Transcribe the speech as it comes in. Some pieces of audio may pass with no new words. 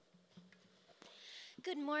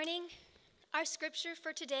Good morning. Our scripture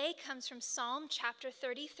for today comes from Psalm chapter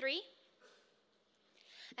 33,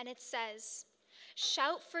 and it says,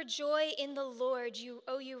 "Shout for joy in the Lord,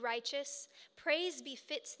 O you righteous. Praise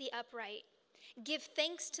befits the upright. Give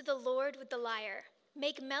thanks to the Lord with the lyre.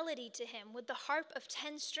 Make melody to him with the harp of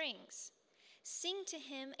 10 strings. Sing to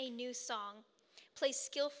him a new song. Play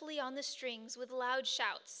skillfully on the strings with loud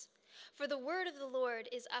shouts. For the word of the Lord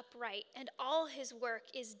is upright, and all his work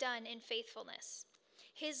is done in faithfulness.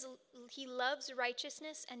 He loves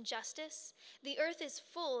righteousness and justice. The earth is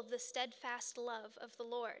full of the steadfast love of the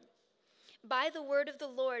Lord. By the word of the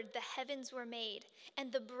Lord the heavens were made,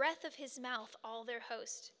 and the breath of his mouth all their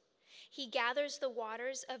host. He gathers the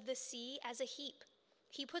waters of the sea as a heap.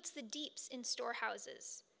 He puts the deeps in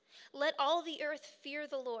storehouses. Let all the earth fear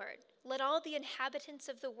the Lord. Let all the inhabitants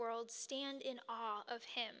of the world stand in awe of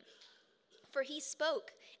him. For he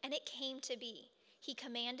spoke, and it came to be. He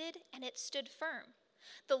commanded, and it stood firm.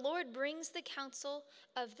 The Lord brings the counsel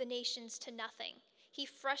of the nations to nothing. He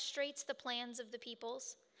frustrates the plans of the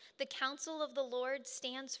peoples. The counsel of the Lord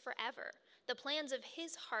stands forever, the plans of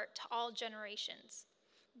his heart to all generations.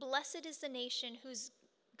 Blessed is the nation whose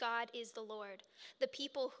God is the Lord, the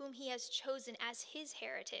people whom he has chosen as his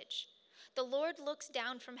heritage. The Lord looks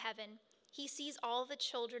down from heaven. He sees all the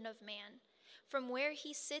children of man. From where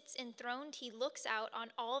he sits enthroned, he looks out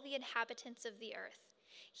on all the inhabitants of the earth.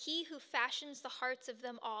 He who fashions the hearts of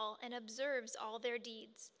them all and observes all their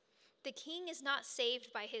deeds. The king is not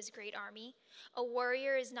saved by his great army. A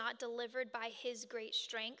warrior is not delivered by his great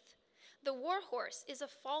strength. The war horse is a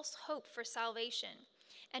false hope for salvation,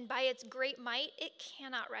 and by its great might it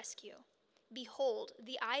cannot rescue. Behold,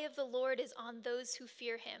 the eye of the Lord is on those who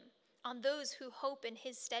fear him, on those who hope in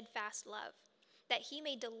his steadfast love, that he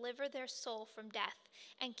may deliver their soul from death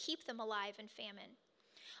and keep them alive in famine.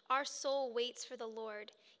 Our soul waits for the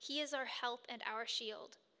Lord. He is our help and our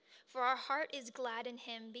shield. For our heart is glad in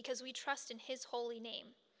him because we trust in his holy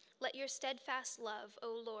name. Let your steadfast love,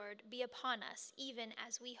 O Lord, be upon us, even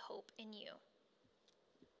as we hope in you."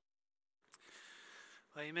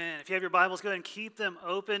 Amen. If you have your Bibles, go ahead and keep them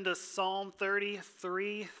open to Psalm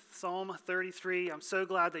 33. Psalm 33. I'm so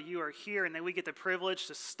glad that you are here and that we get the privilege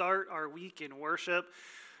to start our week in worship.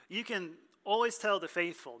 You can always tell the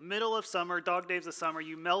faithful. Middle of summer, dog days of summer,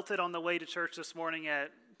 you melted on the way to church this morning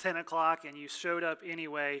at 10 o'clock and you showed up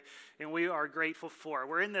anyway, and we are grateful for it.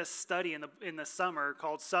 We're in this study in the summer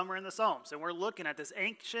called Summer in the Psalms, and we're looking at this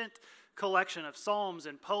ancient collection of psalms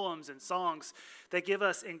and poems and songs that give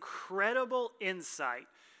us incredible insight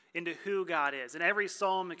into who God is. And every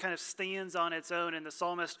psalm, it kind of stands on its own, and the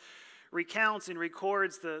psalmist recounts and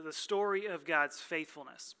records the story of God's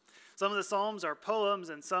faithfulness. Some of the psalms are poems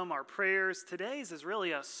and some are prayers. Today's is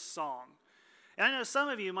really a song. And I know some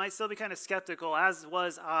of you might still be kind of skeptical, as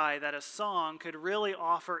was I, that a song could really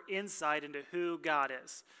offer insight into who God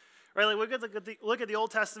is. Right? Like look at the Old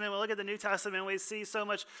Testament, we look at the New Testament, we see so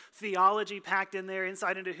much theology packed in there,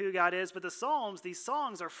 insight into who God is. But the Psalms, these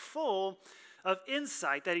songs are full of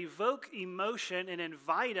insight that evoke emotion and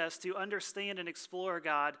invite us to understand and explore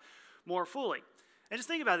God more fully. And just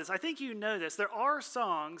think about this. I think you know this. There are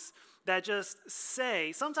songs that just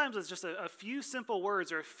say, sometimes it's just a few simple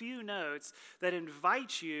words or a few notes that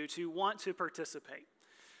invite you to want to participate.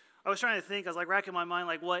 I was trying to think, I was like racking my mind,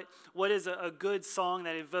 like what is a good song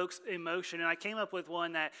that evokes emotion? And I came up with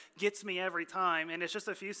one that gets me every time, and it's just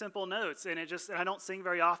a few simple notes. And I don't sing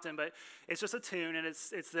very often, but it's just a tune, and it's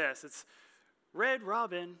this. It's Red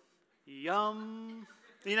Robin, yum.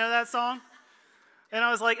 You know that song? And I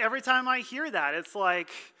was like, every time I hear that, it's like,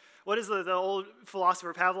 what is the old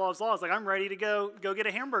philosopher Pavlov's law? It's like, I'm ready to go get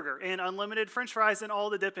a hamburger and unlimited French fries and all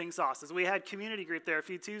the dipping sauces. We had community group there a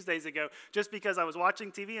few Tuesdays ago just because I was watching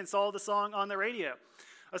TV and saw the song on the radio.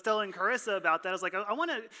 I was telling Carissa about that. I was like, I want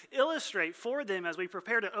to illustrate for them as we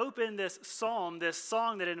prepare to open this psalm, this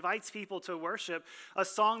song that invites people to worship, a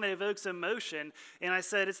song that evokes emotion. And I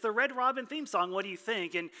said, it's the Red Robin theme song. What do you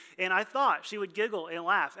think? And I thought she would giggle and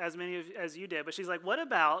laugh, as many as you did. But she's like, what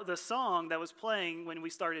about the song that was playing when we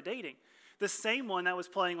started dating? The same one that was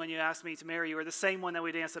playing when you asked me to marry you, or the same one that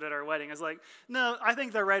we danced at our wedding. I was like, no, I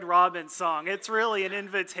think the Red Robin song. It's really an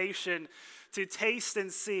invitation to taste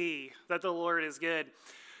and see that the Lord is good.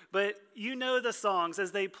 But you know the songs.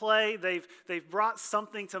 As they play, they've brought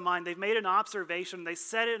something to mind. They've made an observation. They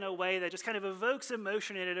said it in a way that just kind of evokes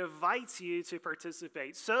emotion, and it invites you to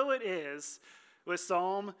participate. So it is with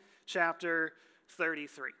Psalm chapter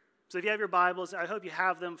 33. So if you have your Bibles, I hope you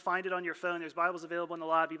have them. Find it on your phone. There's Bibles available in the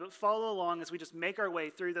lobby. But follow along as we just make our way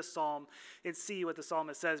through the psalm and see what the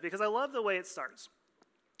psalmist says, because I love the way it starts.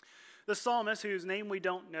 The psalmist, whose name we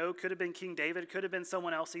don't know, could have been King David, could have been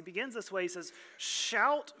someone else. He begins this way. He says,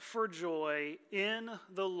 "Shout for joy in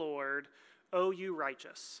the Lord, O you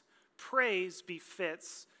righteous. Praise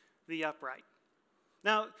befits the upright."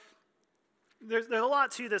 Now, there's a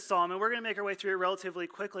lot to this psalm, and we're going to make our way through it relatively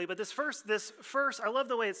quickly. But this first, I love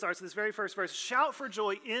the way it starts, this very first verse. "Shout for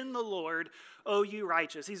joy in the Lord, O you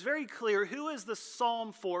righteous." He's very clear. Who is the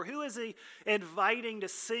psalm for? Who is he inviting to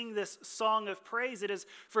sing this song of praise? It is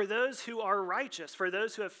for those who are righteous, for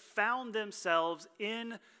those who have found themselves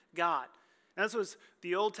in God. And this was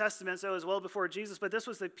the Old Testament, so it was well before Jesus, but this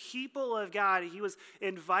was the people of God he was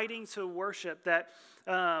inviting to worship that...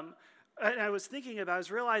 I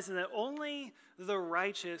was realizing that only the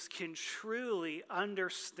righteous can truly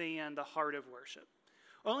understand the heart of worship.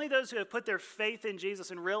 Only those who have put their faith in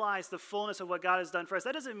Jesus and realize the fullness of what God has done for us.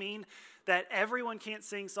 That doesn't mean that everyone can't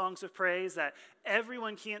sing songs of praise, that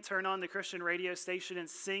everyone can't turn on the Christian radio station and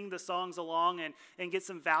sing the songs along and get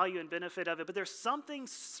some value and benefit of it. But there's something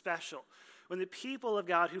special when the people of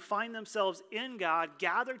God who find themselves in God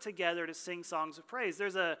gather together to sing songs of praise.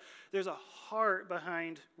 There's a heart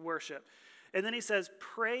behind worship. And then he says,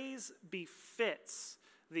 praise befits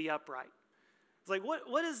the upright. It's like,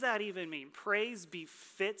 what does that even mean? Praise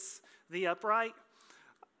befits the upright?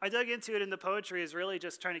 I dug into it in the poetry is really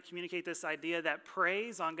just trying to communicate this idea that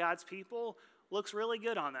praise on God's people looks really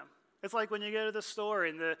good on them. It's like when you go to the store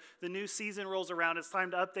and the new season rolls around, it's time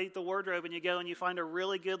to update the wardrobe, and you go and you find a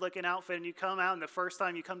really good-looking outfit, and you come out, and the first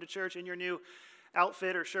time you come to church in your new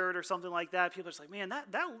outfit or shirt or something like that, people are just like, man,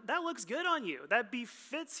 that looks good on you. That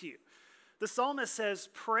befits you. The psalmist says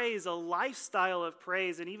praise, a lifestyle of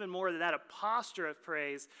praise, and even more than that, a posture of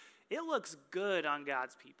praise, it looks good on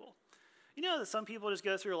God's people. You know that some people just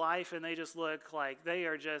go through life and they just look like they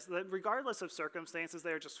are just, regardless of circumstances,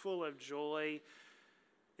 they are just full of joy.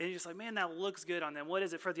 And you're just like, man, that looks good on them. What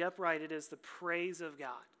is it? For the upright, it is the praise of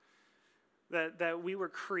God. That we were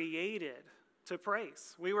created to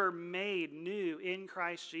praise. We were made new in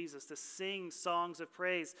Christ Jesus to sing songs of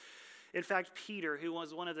praise. In fact, Peter, who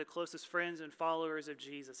was one of the closest friends and followers of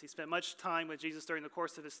Jesus, he spent much time with Jesus during the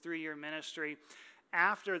course of his 3-year ministry.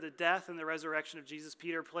 After the death and the resurrection of Jesus,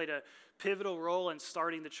 Peter played a pivotal role in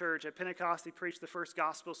starting the church. At Pentecost, he preached the first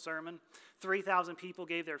gospel sermon. 3,000 people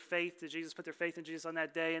gave their faith to Jesus, put their faith in Jesus on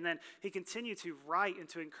that day. And then he continued to write and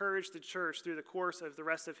to encourage the church through the course of the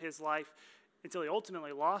rest of his life until he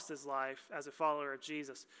ultimately lost his life as a follower of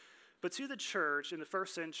Jesus. But to the church in the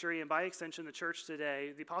first century, and by extension the church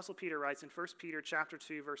today, the Apostle Peter writes in 1 Peter chapter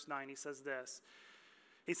 2, verse 9, he says this.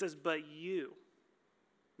 He says, "But you,"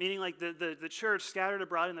 meaning like the church scattered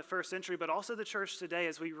abroad in the first century, but also the church today,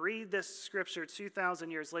 as we read this scripture 2,000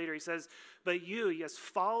 years later, he says, "But you, yes,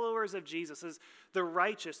 followers of Jesus, as the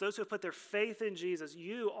righteous, those who have put their faith in Jesus,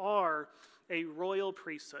 you are a royal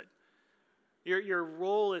priesthood." Your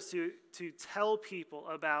role is to tell people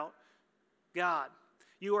about God.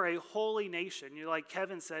 You are a holy nation. You, like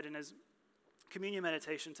Kevin said in his communion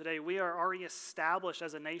meditation today, we are already established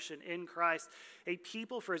as a nation in Christ, a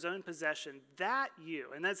people for his own possession. That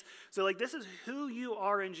you, and that's, so like this is who you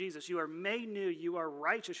are in Jesus. You are made new, you are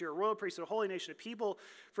righteous, you're a royal priesthood, a holy nation, a people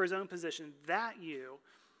for his own possession. That you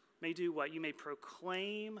may do what? You may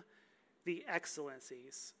proclaim the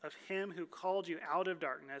excellencies of him who called you out of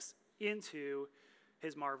darkness into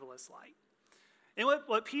his marvelous light. And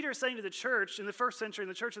what Peter is saying to the church in the first century and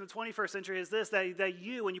the church in the 21st century is this, that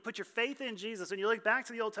you, when you put your faith in Jesus, and you look back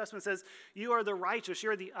to the Old Testament, it says, you are the righteous,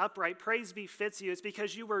 you are the upright, praise befits you. It's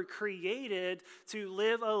because you were created to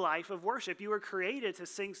live a life of worship. You were created to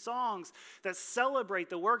sing songs that celebrate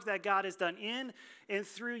the work that God has done in and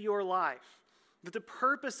through your life. That the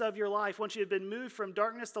purpose of your life, once you have been moved from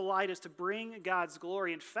darkness to light, is to bring God's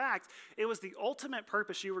glory. In fact, it was the ultimate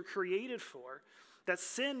purpose you were created for. That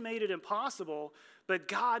sin made it impossible, but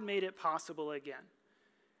God made it possible again.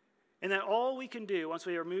 And that all we can do once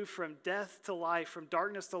we are moved from death to life, from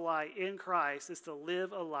darkness to light in Christ, is to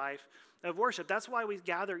live a life of worship. That's why we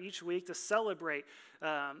gather each week to celebrate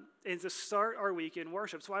and to start our week in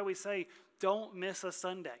worship. That's why we say, don't miss a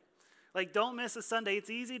Sunday. Like, don't miss a Sunday.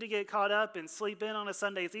 It's easy to get caught up and sleep in on a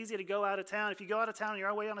Sunday. It's easy to go out of town. If you go out of town and you're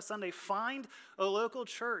away on a Sunday, find a local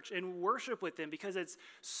church and worship with them, because it's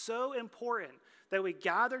so important that we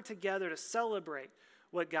gather together to celebrate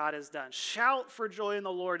what God has done. Shout for joy in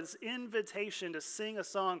the Lord. This invitation to sing a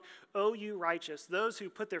song, O you righteous, those who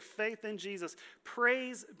put their faith in Jesus.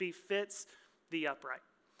 Praise befits the upright.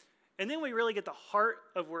 And then we really get the heart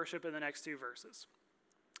of worship in the next 2 verses.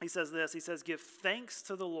 He says this, he says, give thanks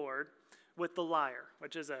to the Lord with the lyre,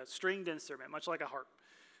 which is a stringed instrument, much like a harp.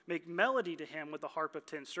 Make melody to him with the harp of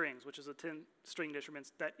 10 strings, which is a 10-stringed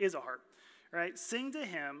instrument that is a harp. right? Sing to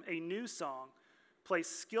him a new song, play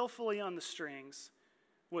skillfully on the strings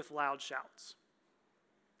with loud shouts.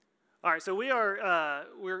 All right, so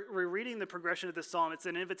we're reading the progression of this psalm. It's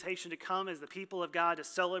an invitation to come as the people of God, to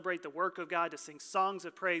celebrate the work of God, to sing songs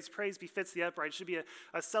of praise. Praise befits the upright. It should be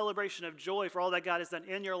a celebration of joy for all that God has done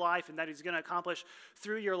in your life and that he's going to accomplish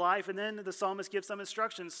through your life. And then the psalmist gives some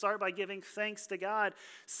instructions. Start by giving thanks to God.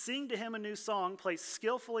 Sing to him a new song. Play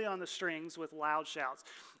skillfully on the strings with loud shouts.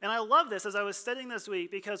 And I love this as I was studying this week,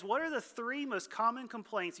 because what are the three most common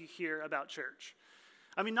complaints you hear about church?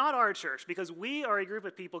 I mean, not our church, because we are a group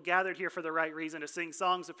of people gathered here for the right reason, to sing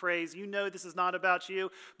songs of praise. You know this is not about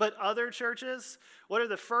you. But other churches, what are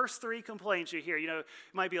the first three complaints you hear? You know, you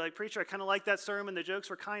might be like, preacher, I kind of like that sermon. The jokes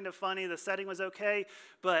were kind of funny. The setting was okay.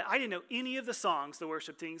 But I didn't know any of the songs the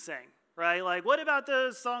worship team sang, right? Like, what about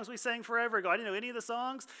those songs we sang forever ago? I didn't know any of the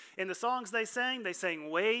songs. And the songs they sang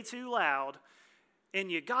way too loud. And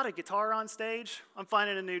you got a guitar on stage, I'm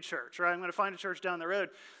finding a new church, right? I'm going to find a church down the road.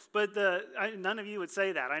 But none of you would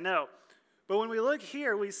say that, I know. But when we look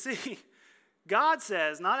here, we see God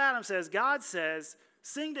says, not Adam says, God says,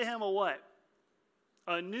 sing to him a what?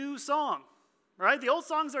 A new song, right? The old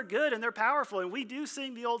songs are good and they're powerful, and we do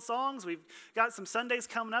sing the old songs. We've got some Sundays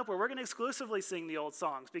coming up where we're going to exclusively sing the old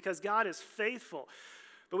songs because God is faithful.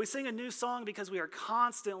 But we sing a new song because we are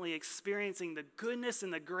constantly experiencing the goodness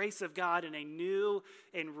and the grace of God in a new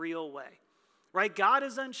and real way, right? God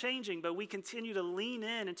is unchanging, but we continue to lean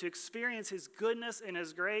in and to experience his goodness and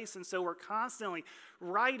his grace. And so we're constantly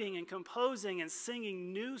writing and composing and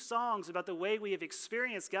singing new songs about the way we have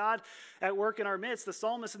experienced God at work in our midst. The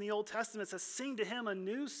psalmist in the Old Testament says, sing to him a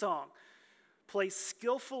new song. Play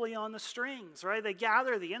skillfully on the strings, right? They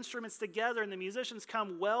gather the instruments together and the musicians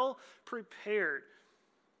come well prepared.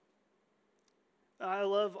 I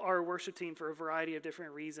love our worship team for a variety of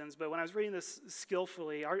different reasons, but when I was reading this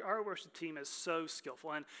skillfully, our worship team is so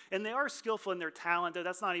skillful, and they are skillful in their talent, though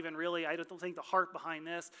that's not even really, I don't think, the heart behind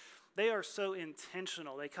this. They are so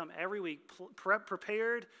intentional. They come every week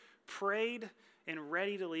prepared, prayed, and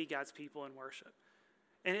ready to lead God's people in worship.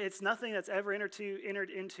 And it's nothing that's ever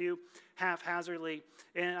entered into haphazardly.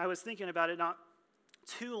 And I was thinking about it not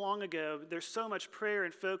too long ago. There's so much prayer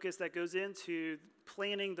and focus that goes into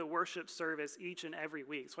planning the worship service each and every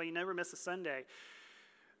week. That's why you never miss a Sunday.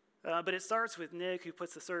 But it starts with Nick, who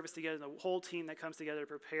puts the service together, and the whole team that comes together to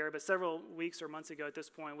prepare. But several weeks or months ago at this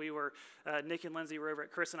point, Nick and Lindsay were over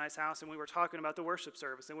at Chris and I's house, and we were talking about the worship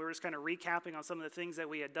service. And we were just kind of recapping on some of the things that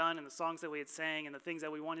we had done and the songs that we had sang and the things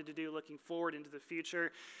that we wanted to do looking forward into the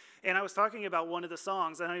future. And I was talking about one of the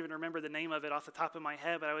songs. I don't even remember the name of it off the top of my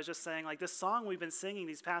head, but I was just saying, like, this song we've been singing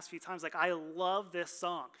these past few times, like, I love this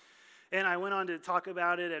song. And I went on to talk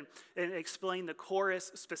about it and explain the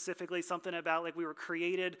chorus specifically, something about like we were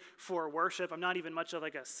created for worship. I'm not even much of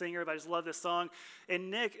like a singer, but I just love this song.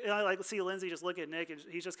 And Nick, and I like see Lindsay just look at Nick, and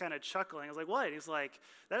he's just kind of chuckling. I was like, what? And he's like,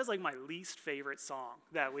 that is like my least favorite song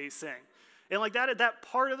that we sing. And like that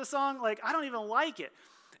part of the song, like I don't even like it.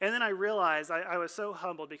 And then I realized I was so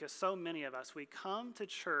humbled because so many of us, we come to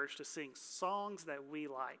church to sing songs that we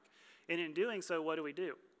like. And in doing so, what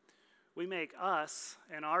do? We make us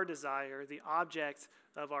and our desire the object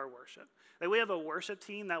of our worship. Like we have a worship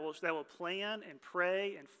team that will plan and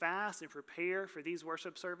pray and fast and prepare for these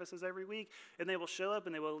worship services every week, and they will show up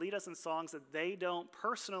and they will lead us in songs that they don't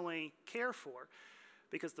personally care for,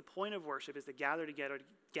 because the point of worship is to gather together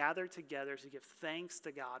to give thanks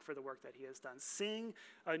to God for the work that he has done. Sing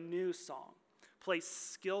a new song. Play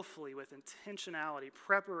skillfully with intentionality,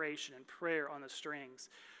 preparation, and prayer on the strings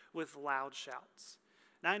with loud shouts.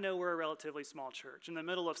 Now, I know we're a relatively small church. In the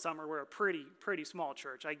middle of summer, we're a pretty small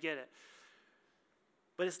church. I get it.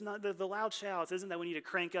 But it's not the loud shouts isn't that we need to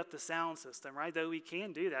crank up the sound system, right? Though we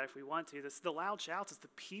can do that if we want to. The loud shouts is the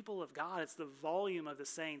people of God. It's the volume of the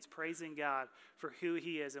saints praising God for who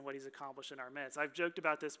he is and what he's accomplished in our midst. I've joked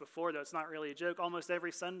about this before, though it's not really a joke. Almost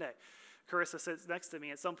every Sunday, Carissa sits next to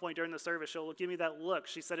me. At some point during the service, she'll give me that look.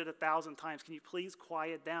 She said it 1,000 times. Can you please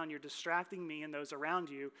quiet down? You're distracting me and those around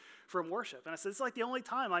you from worship. And I said, it's like the only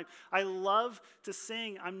time. I love to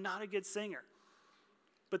sing. I'm not a good singer.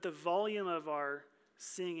 But the volume of our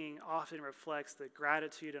singing often reflects the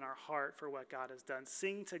gratitude in our heart for what God has done.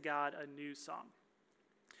 Sing to God a new song.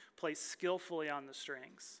 Play skillfully on the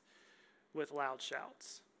strings with loud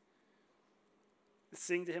shouts.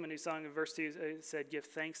 Sing to him a new song. In verse 2 it said, give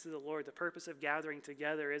thanks to the Lord. The purpose of gathering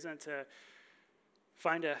together isn't to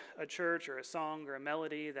find a church or a song or a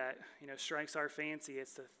melody that strikes our fancy.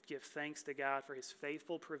 It's to give thanks to God for his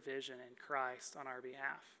faithful provision in Christ on our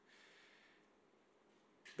behalf.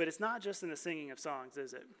 But it's not just in the singing of songs,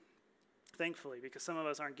 is it? Thankfully, because some of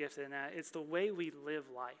us aren't gifted in that. It's the way we live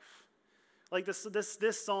life. Like this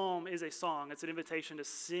psalm is a song. It's an invitation to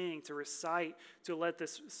sing, to recite, to let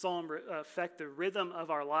this psalm affect the rhythm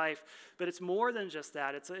of our life. But it's more than just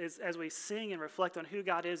that. It's as we sing and reflect on who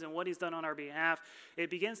God is and what he's done on our behalf, it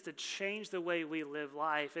begins to change the way we live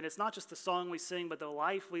life. And it's not just the song we sing, but the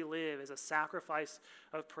life we live is a sacrifice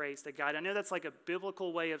of praise to God. I know that's like a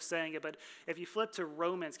biblical way of saying it, but if you flip to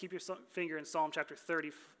Romans, keep your finger in Psalm chapter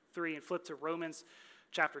 33 and flip to Romans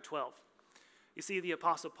chapter 12. You see, the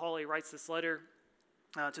Apostle Paul, he writes this letter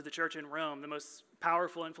to the church in Rome, the most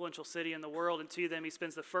powerful, influential city in the world. And to them, he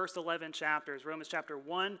spends the first 11 chapters, Romans chapter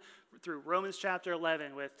 1 through Romans chapter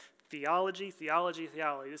 11, with theology, theology,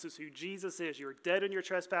 theology. This is who Jesus is. You were dead in your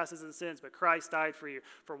trespasses and sins, but Christ died for you.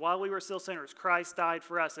 For while we were still sinners, Christ died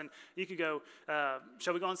for us. And you could go,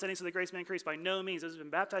 shall we go on sinning so that grace may increase? By no means. Those who have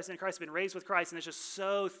been baptized in Christ have been raised with Christ. And it's just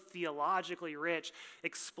so theologically rich,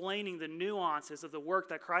 explaining the nuances of the work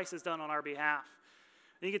that Christ has done on our behalf.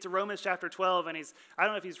 Then you get to Romans chapter 12, and I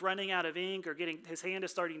don't know if he's running out of ink or his hand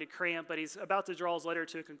is starting to cramp, but he's about to draw his letter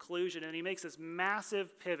to a conclusion, and he makes this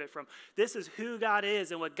massive pivot from this is who God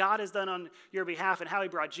is and what God has done on your behalf and how he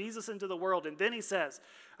brought Jesus into the world. And then he says,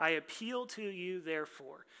 I appeal to you,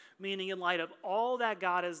 therefore, meaning in light of all that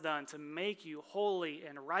God has done to make you holy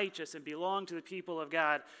and righteous and belong to the people of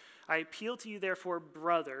God, I appeal to you, therefore,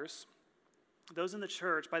 brothers, those in the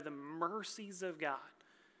church, by the mercies of God,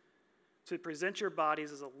 to present your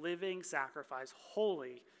bodies as a living sacrifice,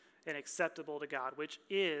 holy and acceptable to God, which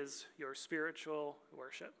is your spiritual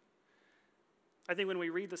worship. I think when we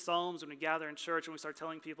read the Psalms, when we gather in church, and we start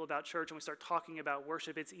telling people about church, and we start talking about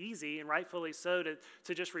worship, it's easy, and rightfully so,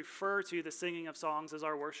 to just refer to the singing of songs as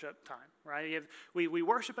our worship time, right? We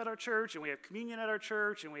worship at our church, and we have communion at our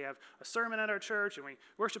church, and we have a sermon at our church, and we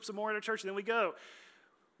worship some more at our church, and then we go.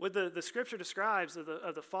 What the scripture describes of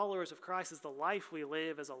the followers of Christ is the life we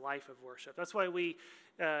live as a life of worship. That's why we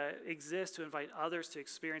exist, to invite others to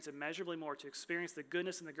experience immeasurably more, to experience the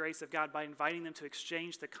goodness and the grace of God by inviting them to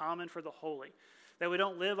exchange the common for the holy. That we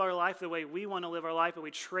don't live our life the way we want to live our life, but we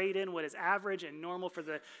trade in what is average and normal for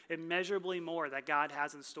the immeasurably more that God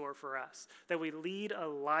has in store for us. That we lead a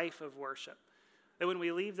life of worship. That when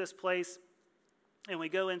we leave this place and we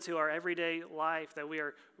go into our everyday life, that we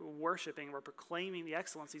are worshiping, we're proclaiming the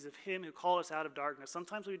excellencies of him who called us out of darkness.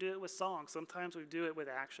 Sometimes we do it with songs, sometimes we do it with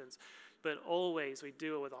actions, but always we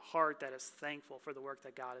do it with a heart that is thankful for the work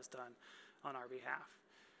that God has done on our behalf.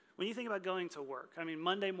 When you think about going to work,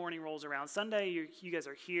 Monday morning rolls around. Sunday, you guys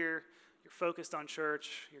are here, you're focused on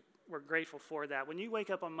church, we're grateful for that. When you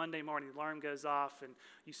wake up on Monday morning, the alarm goes off and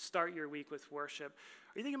you start your week with worship,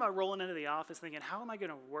 are you thinking about rolling into the office thinking, how am I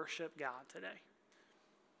going to worship God today?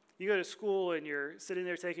 You go to school and you're sitting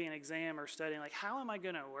there taking an exam or studying, like, how am I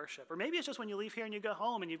going to worship? Or maybe it's just when you leave here and you go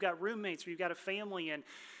home and you've got roommates or you've got a family and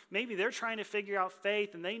maybe they're trying to figure out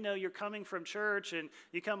faith and they know you're coming from church and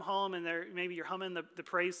you come home and maybe you're humming the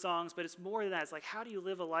praise songs, but it's more than that. It's like, how do you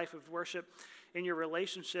live a life of worship in your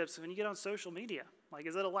relationships when you get on social media? Like,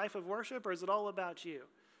 is it a life of worship or is it all about you?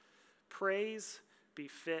 Praise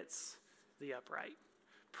befits the upright.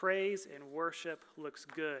 Praise and worship looks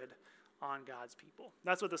good on God's people.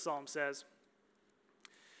 That's what the psalm says.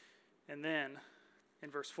 And then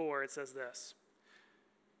in verse 4, it says this.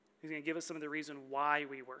 He's going to give us some of the reason why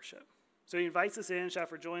we worship. So he invites us in, shout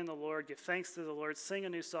for joy in the Lord, give thanks to the Lord, sing a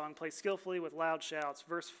new song, play skillfully with loud shouts.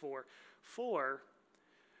 Verse 4, for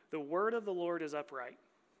the word of the Lord is upright,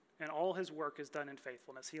 and all his work is done in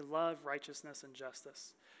faithfulness. He loves righteousness and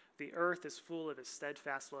justice. The earth is full of his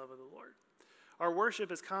steadfast love of the Lord. Our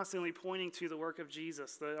worship is constantly pointing to the work of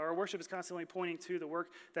Jesus. Our worship is constantly pointing to the work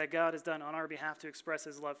that God has done on our behalf to express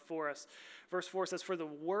his love for us. Verse 4 says, for the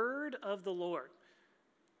word of the Lord.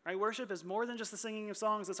 Right? Worship is more than just the singing of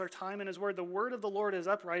songs. It's our time in his word. The word of the Lord is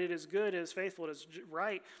upright. It is good. It is faithful. It is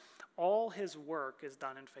right. All his work is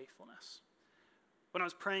done in faithfulness. When I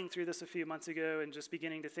was praying through this a few months ago and just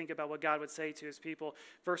beginning to think about what God would say to his people,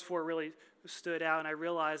 verse 4 really stood out, and I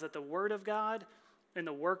realized that the word of God and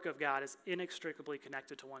the work of God is inextricably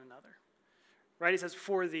connected to one another. Right? He says,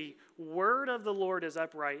 for the word of the Lord is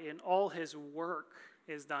upright, and all his work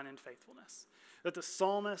is done in faithfulness. That the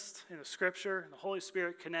psalmist in the scripture and the Holy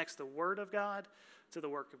Spirit connects the word of God to the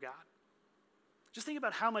work of God. Just think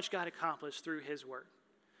about how much God accomplished through his word.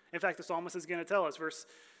 In fact, the psalmist is going to tell us, verse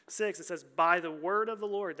 6, it says, by the word of the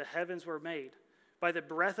Lord the heavens were made, by the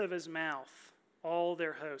breath of his mouth all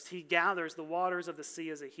their host. He gathers the waters of the sea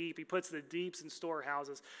as a heap. He puts the deeps in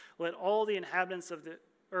storehouses. Let all the inhabitants of the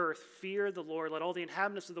earth fear the Lord. Let all the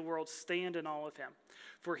inhabitants of the world stand in awe of him.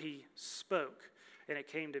 For he spoke, and it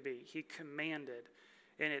came to be. He commanded,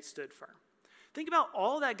 and it stood firm. Think about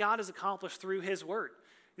all that God has accomplished through his word.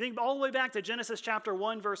 You think all the way back to Genesis chapter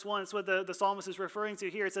 1, verse 1. That's what the psalmist is referring to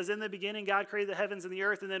here. It says, in the beginning, God created the heavens and the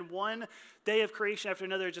earth. And then one day of creation after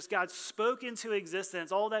another, just God spoke into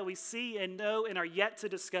existence all that we see and know and are yet to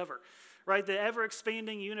discover. Right? The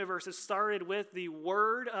ever-expanding universe has started with the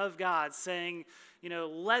word of God saying,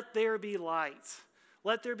 let there be light.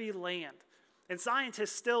 Let there be land. And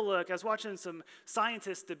scientists still look. I was watching some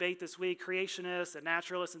scientists debate this week, creationists and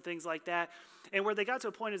naturalists and things like that. And where they got to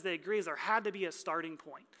a point is they agree is there had to be a starting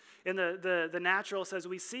point. And the natural says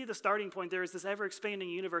we see the starting point. There is this ever-expanding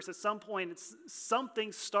universe. At some point,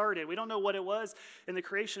 something started. We don't know what it was. And the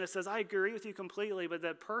creationist says, I agree with you completely, but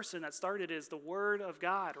the person that started is the Word of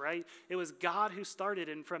God, right? It was God who started,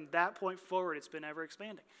 and from that point forward, it's been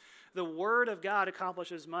ever-expanding. The Word of God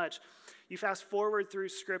accomplishes much. You fast forward through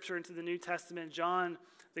Scripture into the New Testament, John,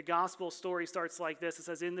 the gospel story starts like this. It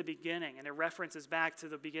says, in the beginning, and it references back to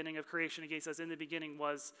the beginning of creation. Again, it says, in the beginning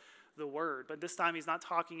was the Word. But this time he's not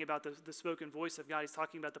talking about the spoken voice of God. He's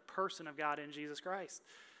talking about the person of God in Jesus Christ.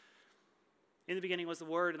 In the beginning was the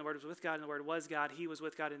Word, and the Word was with God, and the Word was God. He was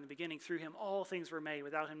with God in the beginning. Through him all things were made.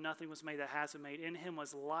 Without him nothing was made that has been made. In him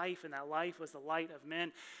was life, and that life was the light of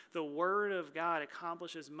men. The Word of God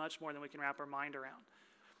accomplishes much more than we can wrap our mind around.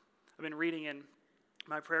 I've been reading in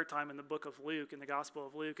my prayer time in the book of Luke, in the Gospel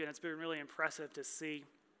of Luke, and it's been really impressive to see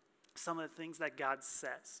some of the things that God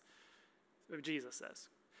says, or Jesus says.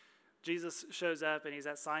 Jesus shows up, and he's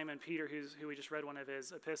at Simon Peter, who we just read one of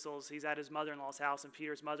his epistles. He's at his mother-in-law's house, and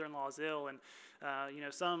Peter's mother-in-law is ill. And,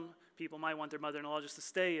 some people might want their mother-in-law just to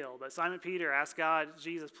stay ill. But Simon Peter asks God,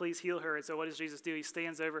 Jesus, please heal her. And so what does Jesus do? He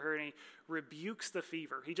stands over her, and he rebukes the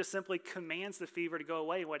fever. He just simply commands the fever to go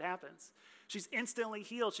away. What happens? She's instantly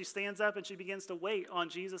healed. She stands up, and she begins to wait on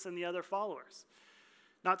Jesus and the other followers.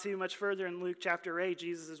 Not too much further in Luke chapter 8,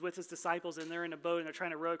 Jesus is with his disciples, and they're in a boat, and they're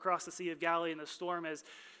trying to row across the Sea of Galilee, and the storm is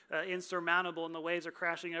insurmountable, and the waves are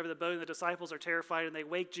crashing over the boat, and the disciples are terrified, and they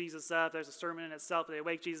wake Jesus up. There's a sermon in itself, but they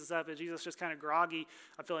wake Jesus up, and Jesus just kind of groggy.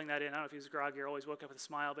 I'm filling that in. I don't know if he was groggy or always woke up with a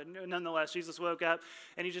smile, but nonetheless, Jesus woke up,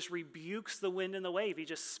 and he just rebukes the wind and the wave. He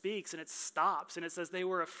just speaks, and it stops, and it says they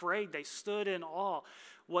were afraid. They stood in awe.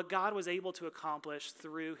 What God was able to accomplish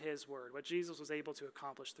through his word, what Jesus was able to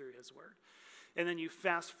accomplish through his word. And then you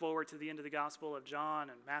fast forward to the end of the Gospel of John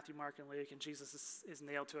and Matthew, Mark, and Luke, and Jesus is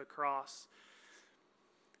nailed to a cross.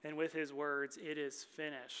 And with his words, it is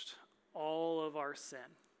finished. All of our sin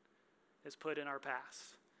is put in our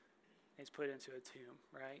past. It's put into a tomb,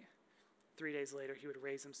 right? 3 days later, he would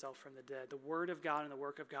raise himself from the dead. The word of God and the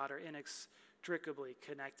work of God are inextricably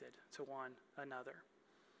connected to one another.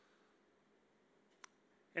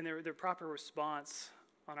 And their proper response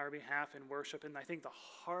on our behalf in worship, and I think the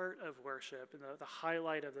heart of worship and the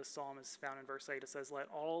highlight of this psalm is found in verse 8. It says, let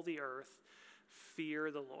all the earth fear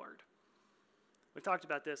the Lord. We've talked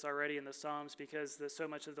about this already in the Psalms because so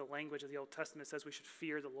much of the language of the Old Testament says we should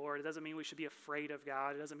fear the Lord. It doesn't mean we should be afraid of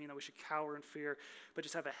God. It doesn't mean that we should cower in fear, but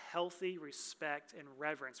just have a healthy respect and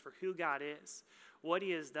reverence for who God is, what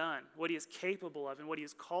he has done, what he is capable of, and what he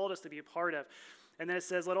has called us to be a part of. And then it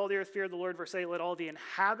says, let all the earth fear the Lord. Verse 8, let all the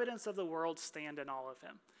inhabitants of the world stand in awe of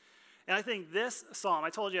him. And I think this psalm, I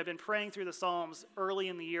told you I've been praying through the Psalms early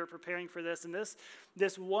in the year, preparing for this. And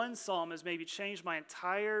this one psalm has maybe changed my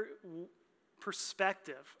entire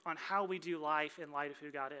perspective on how we do life in light of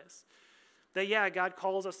who God is. That, yeah, God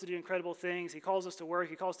calls us to do incredible things. He calls us to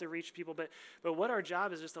work. He calls us to reach people. But what our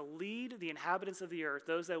job is just to lead the inhabitants of the earth,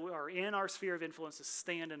 those that are in our sphere of influence, to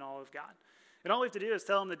stand in awe of God. And all we have to do is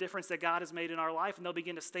tell them the difference that God has made in our life, and they'll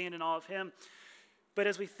begin to stand in awe of him. But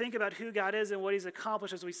as we think about who God is and what he's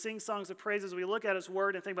accomplished, as we sing songs of praise, as we look at his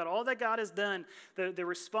word and think about all that God has done, the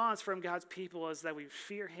response from God's people is that we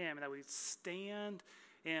fear him and that we stand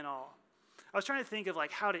in awe. I was trying to think of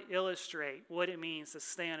how to illustrate what it means to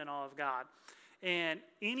stand in awe of God. And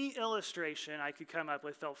any illustration I could come up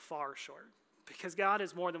with fell far short. Because God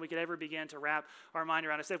is more than we could ever begin to wrap our mind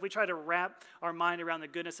around. I said if we try to wrap our mind around the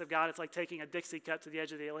goodness of God, it's like taking a Dixie cup to the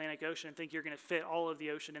edge of the Atlantic Ocean and think you're going to fit all of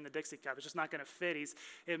the ocean in the Dixie cup. It's just not going to fit. He's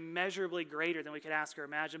immeasurably greater than we could ask or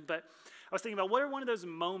imagine. But I was thinking about what are one of those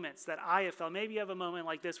moments that I have felt. Maybe you have a moment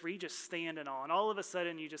like this where you just stand in awe. And all of a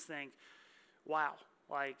sudden you just think, wow.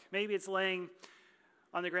 Maybe it's laying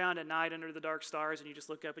on the ground at night under the dark stars, and you just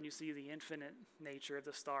look up and you see the infinite nature of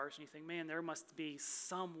the stars, and you think, man, there must be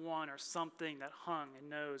someone or something that hung and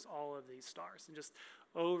knows all of these stars, and just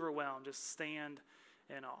overwhelmed, just stand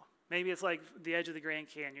in awe. Maybe it's like the edge of the Grand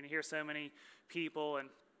Canyon. You hear so many people, and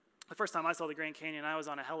the first time I saw the Grand Canyon, I was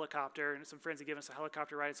on a helicopter, and some friends had given us a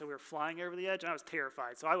helicopter ride, so we were flying over the edge, and I was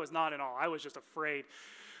terrified, so I was not in awe. I was just afraid.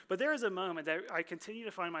 But there is a moment that I continue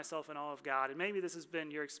to find myself in awe of God, and maybe this has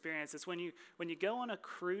been your experience. It's when you go on a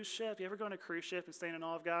cruise ship. You ever go on a cruise ship and stand in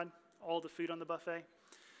awe of God? All the food on the buffet?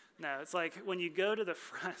 No, it's like when you go to the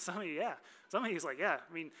front, some of you's like, yeah.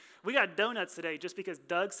 I mean, we got donuts today just because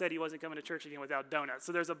Doug said he wasn't coming to church again without donuts.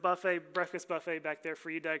 So there's a breakfast buffet back there for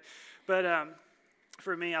you, Doug. But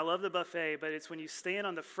for me, I love the buffet, but it's when you stand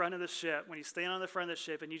on the front of the ship,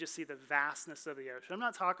 and you just see the vastness of the ocean. I'm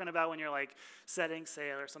not talking about when you're like setting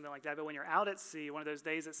sail or something like that, but when you're out at sea, one of those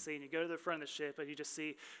days at sea, and you go to the front of the ship and you just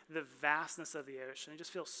see the vastness of the ocean. You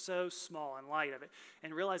just feel so small in light of it,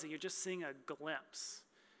 and realize that you're just seeing a glimpse.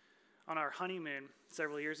 On our honeymoon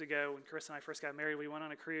several years ago, when Chris and I first got married, we went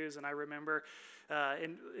on a cruise, and I remember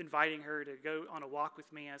inviting her to go on a walk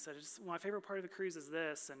with me. And I said, my favorite part of the cruise is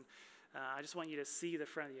this, and I just want you to see the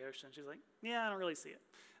front of the ocean. She's like, yeah, I don't really see it.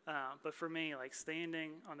 But for me, like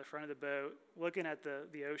standing on the front of the boat, looking at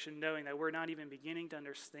the ocean, knowing that we're not even beginning to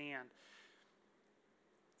understand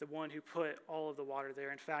the one who put all of the water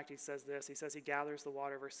there. In fact, he says this. He says he gathers the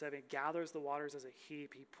water, verse 7, gathers the waters as a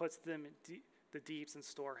heap. He puts them in the deeps and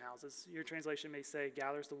storehouses. Your translation may say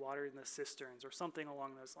gathers the water in the cisterns or something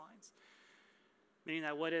along those lines. Meaning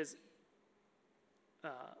that what is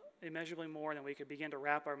immeasurably more than we could begin to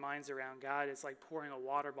wrap our minds around, God is like pouring a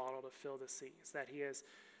water bottle to fill the seas, that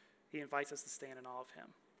he invites us to stand in awe of him.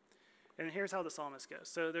 And here's how the psalmist goes.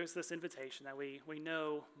 So there's this invitation that we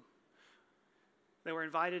know that we're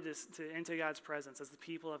invited into God's presence as the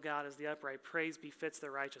people of God, as the upright. Praise befits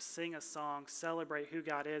the righteous. Sing a song, celebrate who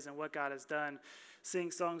God is and what God has done.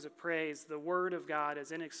 Sing songs of praise. The word of God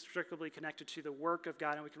is inextricably connected to the work of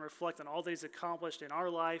God, and we can reflect on all that he's accomplished in our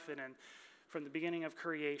life and from the beginning of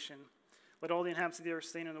creation. Let all the inhabitants of the earth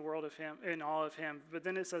stand in awe of him. But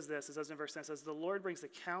then it says this, it says in verse 10, it says, the Lord brings the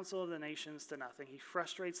counsel of the nations to nothing. He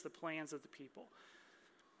frustrates the plans of the people.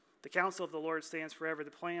 The counsel of the Lord stands forever,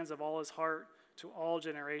 the plans of all his heart to all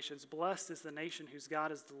generations. Blessed is the nation whose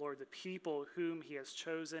God is the Lord, the people whom he has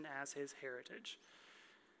chosen as his heritage.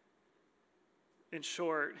 In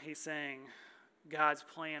short, he's saying God's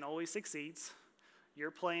plan always succeeds.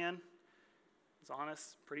 Your plan is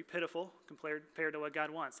honest, pretty pitiful compared to what God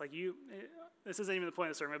wants. This isn't even the point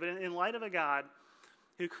of the sermon, but in light of a God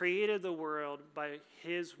who created the world by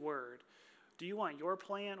his word, do you want your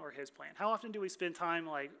plan or his plan? How often do we spend time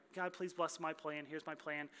like, God, please bless my plan. Here's my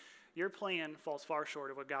plan. Your plan falls far short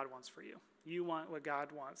of what God wants for you. You want what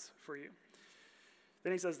God wants for you.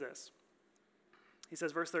 Then he says this. He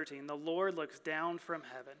says, verse 13, the Lord looks down from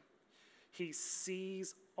heaven. He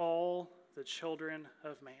sees all the children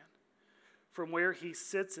of man. From where he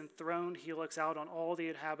sits enthroned, he looks out on all the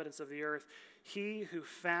inhabitants of the earth. He who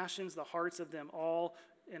fashions the hearts of them all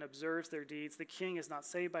and observes their deeds. The king is not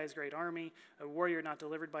saved by his great army, a warrior not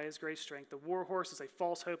delivered by his great strength. The war horse is a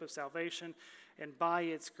false hope of salvation, and by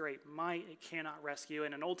its great might it cannot rescue.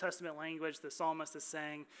 In an Old Testament language, the psalmist is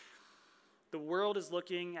saying, the world is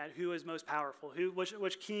looking at who is most powerful,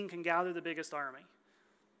 which king can gather the biggest army.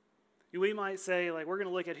 We might say, we're going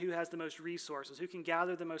to look at who has the most resources, who can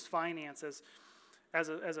gather the most finances as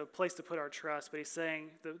a place to put our trust. But he's saying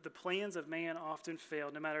the plans of man often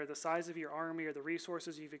fail, no matter the size of your army or the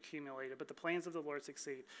resources you've accumulated, but the plans of the Lord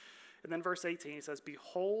succeed. And then verse 18, he says,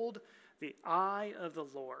 behold, the eye of the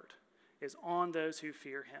Lord is on those who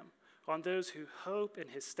fear him, on those who hope in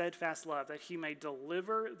his steadfast love, that he may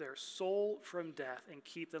deliver their soul from death and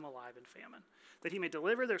keep them alive in famine. That he may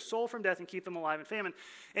deliver their soul from death and keep them alive in famine.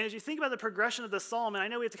 And as you think about the progression of the psalm, and I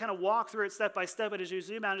know we have to kind of walk through it step by step, but as you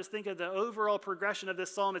zoom out and just think of the overall progression of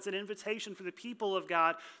this psalm, it's an invitation for the people of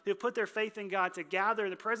God who have put their faith in God to gather in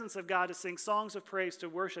the presence of God, to sing songs of praise, to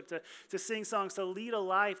worship, to sing songs, to lead a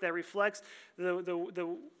life that reflects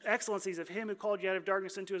the excellencies of him who called you out of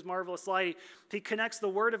darkness into his marvelous light. He connects the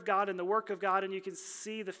word of God and the work of God, and you can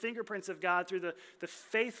see the fingerprints of God through the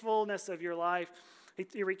faithfulness of your life.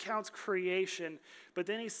 He recounts creation, but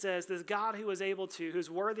then he says, this God who is able to, who's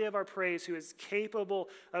worthy of our praise, who is capable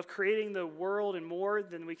of creating the world and more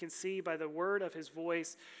than we can see by the word of his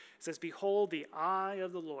voice, says, behold, the eye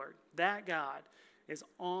of the Lord, that God, is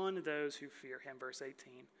on those who fear him, verse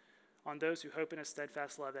 18, on those who hope in his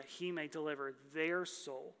steadfast love, that he may deliver their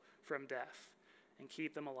soul from death and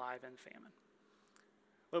keep them alive in famine.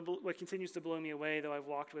 What continues to blow me away, though I've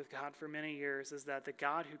walked with God for many years, is that the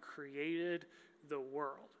God who created the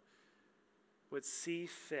world would see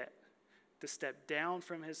fit to step down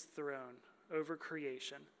from his throne over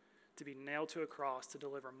creation, to be nailed to a cross to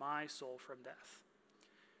deliver my soul from death.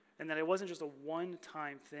 And that it wasn't just a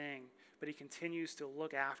one-time thing, but he continues to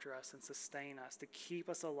look after us and sustain us, to keep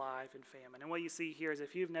us alive in famine. And what you see here is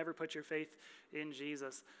if you've never put your faith in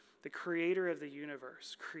Jesus, the creator of the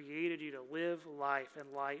universe, created you to live life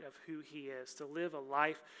in light of who he is, to live a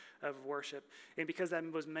life of worship. And because that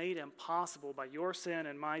was made impossible by your sin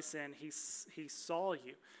and my sin, he saw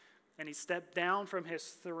you, and he stepped down from his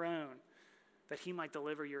throne that he might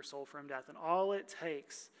deliver your soul from death. And all it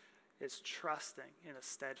takes is trusting in the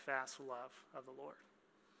steadfast love of the Lord.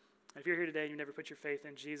 If you're here today and you've never put your faith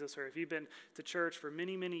in Jesus, or if you've been to church for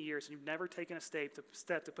many, many years and you've never taken a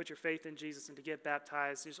step to put your faith in Jesus and to get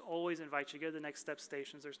baptized, just always invite you to go to the Next Step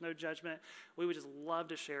stations. There's no judgment. We would just love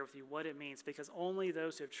to share with you what it means, because only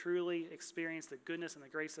those who have truly experienced the goodness and the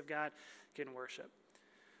grace of God can worship.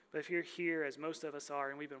 But if you're here, as most of us are,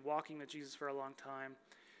 and we've been walking with Jesus for a long time,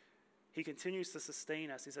 he continues to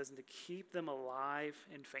sustain us. He says, and to keep them alive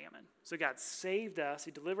in famine. So God saved us.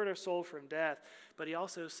 He delivered our soul from death, but he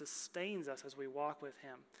also sustains us as we walk with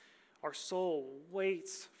him. Our soul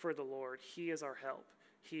waits for the Lord. He is our help.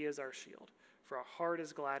 He is our shield. For our heart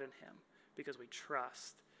is glad in him, because we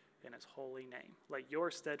trust in his holy name. Let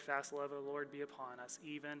your steadfast love, O Lord, be upon us,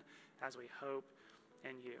 even as we hope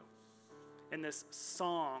in you. And this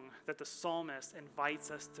song that the psalmist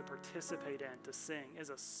invites us to participate in, to sing, is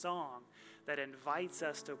a song that invites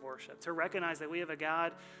us to worship, to recognize that we have a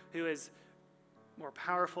God who is more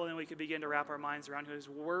powerful than we could begin to wrap our minds around, who is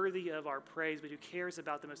worthy of our praise, but who cares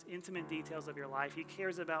about the most intimate details of your life. He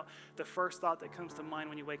cares about the first thought that comes to mind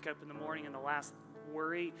when you wake up in the morning and the last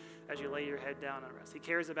worry as you lay your head down and rest. He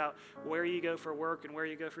cares about where you go for work and where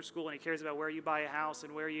you go for school, and he cares about where you buy a house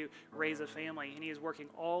and where you raise a family. And he is working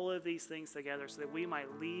all of these things together so that we might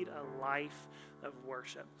lead a life of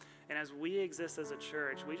worship. And as we exist as a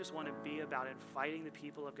church, we just want to be about inviting the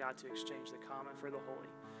people of God to exchange the common for the holy.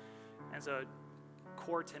 And so a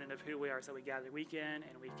core tenet of who we are is that we gather week in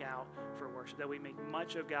and week out for worship, that we make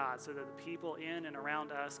much of God so that the people in and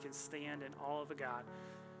around us can stand in awe of a God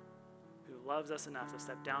who loves us enough to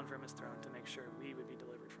step down from his throne to make sure we would be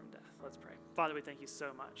delivered from death. Let's pray. Father, we thank you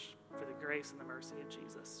so much for the grace and the mercy of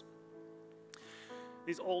Jesus.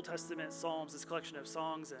 These Old Testament psalms, this collection of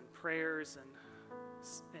songs and prayers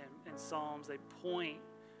and psalms, they point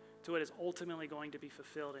to what is ultimately going to be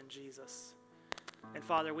fulfilled in Jesus. And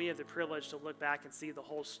Father, we have the privilege to look back and see the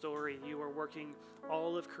whole story. You are working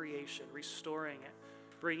all of creation, restoring it,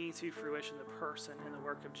 bringing to fruition the person and the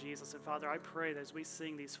work of Jesus. And Father, I pray that as we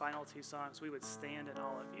sing these final two songs, we would stand in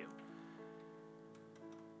awe of you.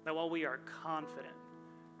 That while we are confident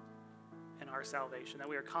in our salvation, that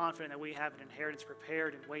we are confident that we have an inheritance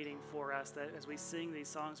prepared and waiting for us, that as we sing these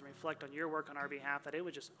songs and reflect on your work on our behalf, that it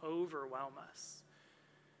would just overwhelm us.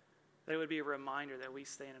 That it would be a reminder that we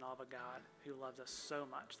stand in awe of a God who loves us so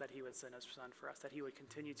much that he would send his son for us, that he would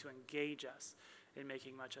continue to engage us in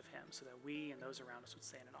making much of him so that we and those around us would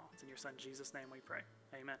stand in awe. It's in your son Jesus' name we pray.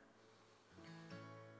 Amen.